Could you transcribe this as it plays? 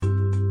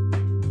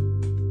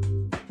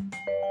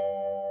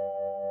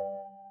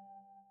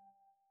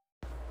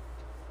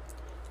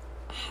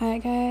Hi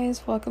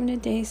guys, welcome to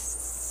day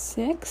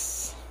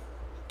 6,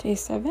 day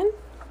 7,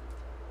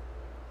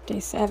 day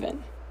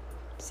 7.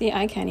 See,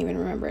 I can't even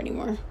remember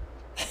anymore.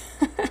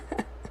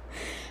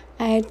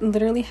 I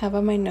literally have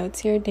on my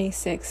notes here day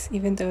 6,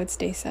 even though it's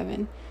day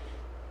 7.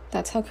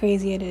 That's how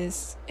crazy it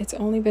is. It's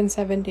only been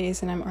 7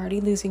 days and I'm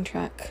already losing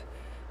track.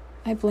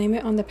 I blame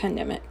it on the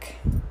pandemic,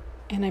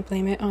 and I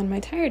blame it on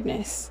my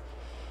tiredness.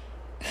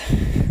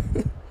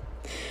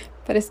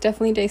 But it's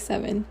definitely day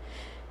 7.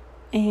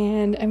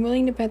 And I'm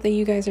willing to bet that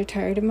you guys are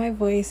tired of my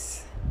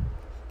voice.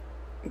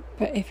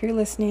 But if you're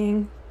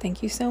listening,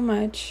 thank you so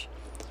much.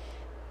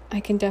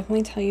 I can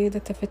definitely tell you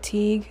that the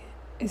fatigue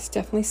is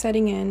definitely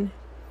setting in.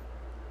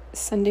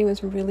 Sunday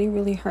was really,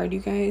 really hard,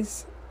 you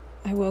guys.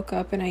 I woke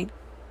up and I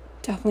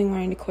definitely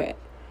wanted to quit.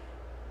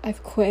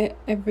 I've quit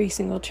every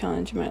single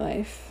challenge in my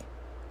life.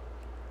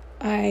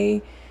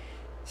 I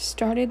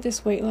started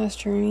this weight loss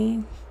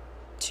journey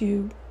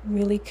to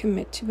really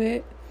commit to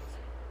it.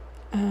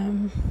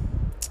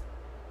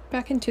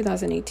 Back in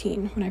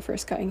 2018, when I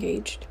first got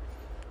engaged,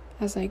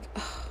 I was like,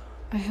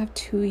 I have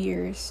 2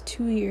 years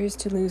to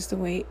lose the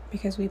weight,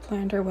 because we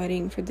planned our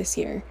wedding for this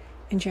year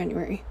in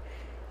January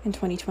in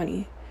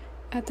 2020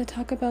 at the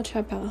Taco Bell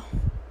Chapel.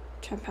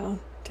 Did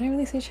I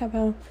really say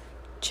Chapel?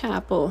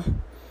 Chapel,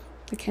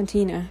 the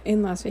cantina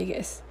in Las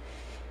Vegas.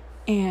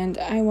 And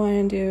I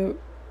wanted to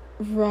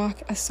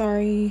rock a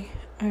sari.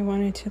 I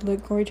wanted to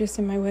look gorgeous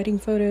in my wedding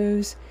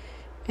photos.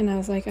 And I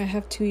was like, I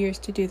have 2 years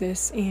to do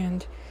this.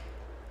 And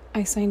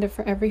I signed up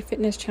for every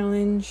fitness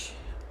challenge.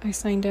 I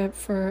signed up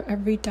for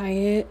every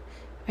diet.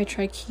 I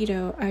tried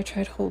keto. I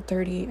tried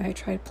Whole30. I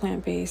tried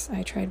plant-based.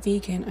 I tried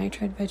vegan. I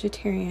tried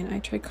vegetarian. I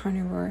tried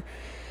carnivore.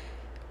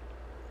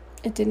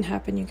 It didn't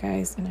happen, you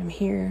guys. And I'm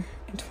here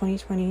in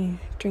 2020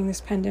 during this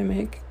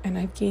pandemic, and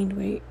I've gained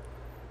weight.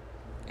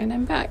 And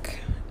I'm back.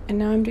 And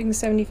now I'm doing the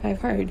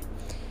 75 hard.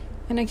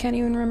 And I can't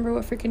even remember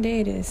what freaking day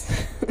it is.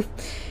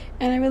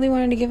 And I really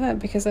wanted to give up,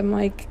 because I'm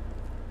like,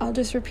 I'll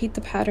just repeat the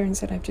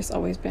patterns that I've just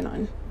always been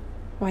on.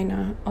 Why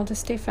not? I'll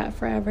just stay fat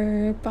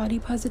forever. Body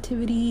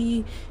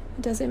positivity.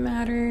 It doesn't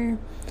matter.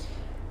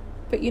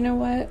 But you know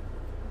what?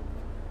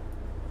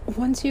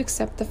 Once you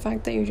accept the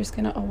fact that you're just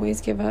going to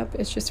always give up,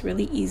 it's just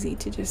really easy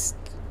to just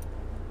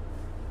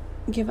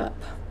give up.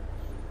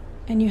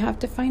 And you have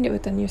to find it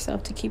within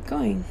yourself to keep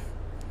going.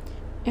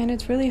 And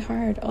it's really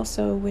hard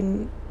also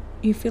when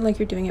you feel like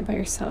you're doing it by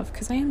yourself,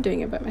 because I am doing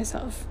it by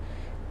myself.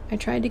 I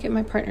tried to get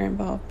my partner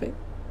involved, but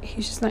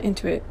he's just not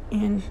into it.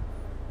 And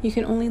you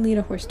can only lead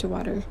a horse to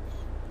water.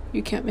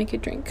 You can't make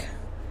it drink.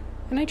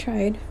 And I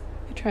tried.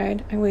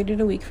 I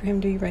waited a week for him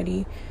to be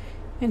ready,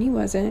 and he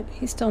wasn't.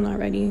 He's still not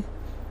ready.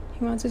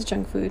 He wants his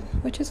junk food,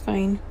 which is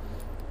fine.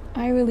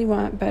 I really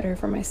want better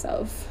for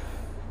myself,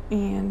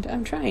 and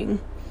I'm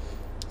trying.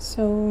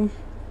 So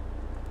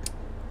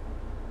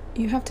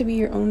you have to be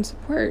your own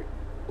support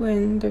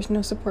when there's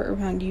no support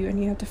around you, and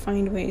you have to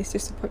find ways to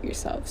support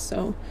yourself.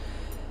 So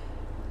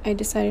I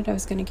decided I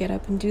was going to get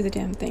up and do the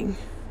damn thing.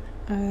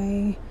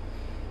 I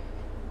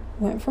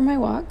went for my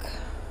walk,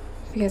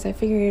 because I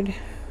figured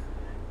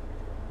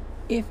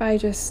if I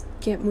just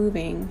get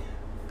moving,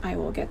 I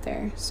will get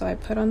there. So I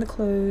put on the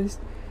clothes,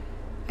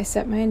 I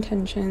set my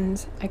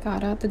intentions, I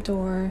got out the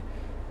door,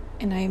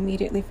 and I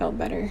immediately felt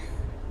better.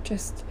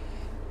 Just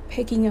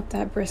picking up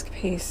that brisk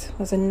pace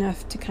was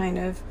enough to kind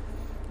of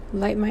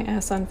light my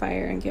ass on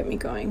fire and get me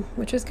going,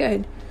 which was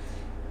good.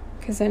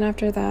 Because then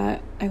after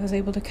that, I was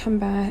able to come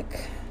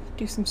back,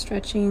 do some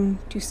stretching,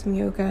 do some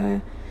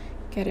yoga,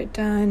 get it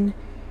done,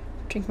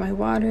 drink my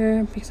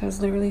water, because I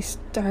was literally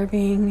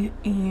starving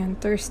and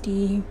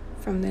thirsty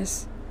from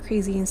this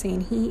crazy,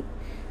 insane heat,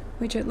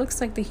 which it looks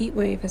like the heat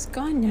wave is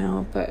gone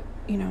now, but,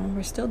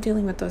 we're still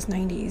dealing with those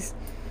 90s.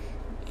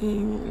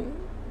 And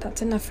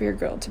that's enough for your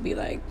girl to be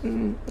like,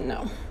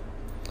 no.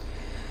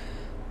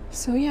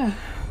 So yeah,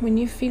 when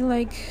you feel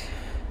like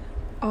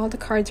all the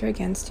cards are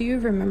against you,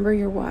 remember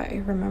your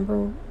why.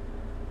 Remember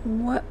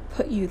what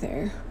put you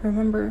there.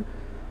 Remember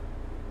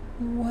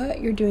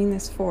what you're doing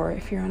this for.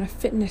 If you're on a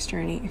fitness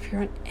journey, if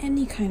you're on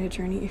any kind of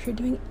journey, if you're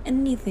doing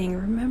anything,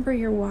 remember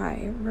your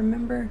why.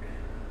 Remember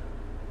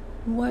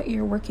what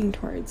you're working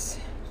towards.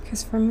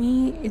 Because for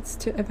me, it's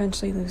to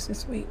eventually lose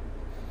this weight.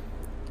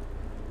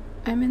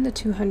 I'm in the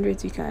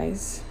 200s, you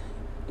guys,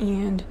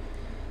 and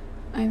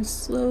I'm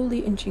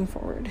slowly inching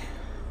forward,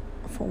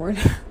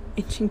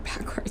 inching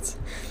backwards.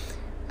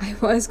 I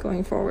was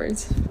going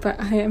forwards, but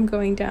I am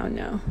going down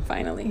now,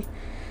 finally.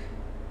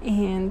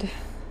 And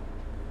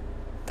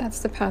that's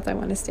the path I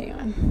want to stay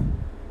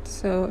on.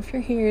 So if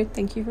you're here,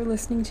 thank you for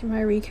listening to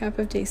my recap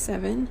of day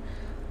 7.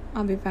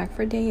 I'll be back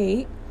for day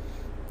 8,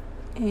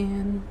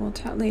 and we'll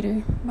chat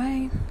later.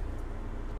 Bye.